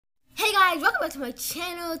Welcome back to my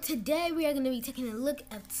channel. Today we are going to be taking a look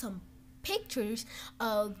at some pictures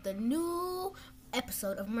of the new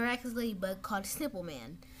episode of Miraculous Ladybug called Simple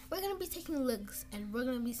Man. We're going to be taking looks and we're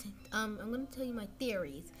going to be I'm going to tell you my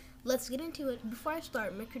theories. Let's get into it. Before I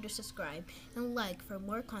start, make sure to subscribe and like for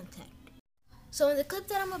more content. So in the clip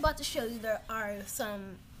that I'm about to show you, there are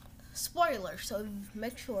some spoilers, so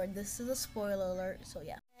make sure this is a spoiler alert. So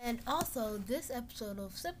yeah. And also, this episode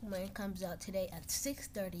of Simple Man comes out today at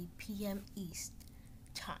 6:30 p.m. East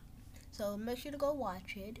time. So make sure to go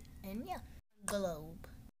watch it. And yeah, Globe.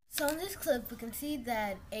 So in this clip, we can see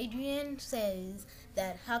that Adrian says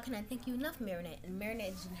that, "How can I thank you enough, Marinette?" And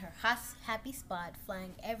Marinette is in her happy spot,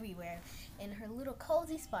 flying everywhere in her little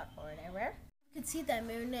cozy spot or whatever. You can see that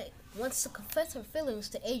Marinette wants to confess her feelings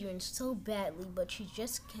to Adrian so badly, but she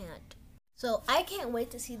just can't. So I can't wait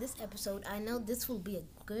to see this episode. I know this will be a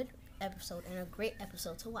good episode and a great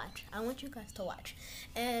episode to watch. I want you guys to watch.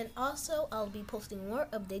 And also, I'll be posting more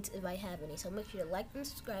updates if I have any. So make sure to like and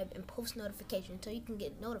subscribe and post notifications so you can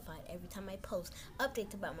get notified every time I post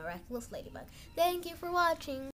updates about Miraculous Ladybug. Thank you for watching.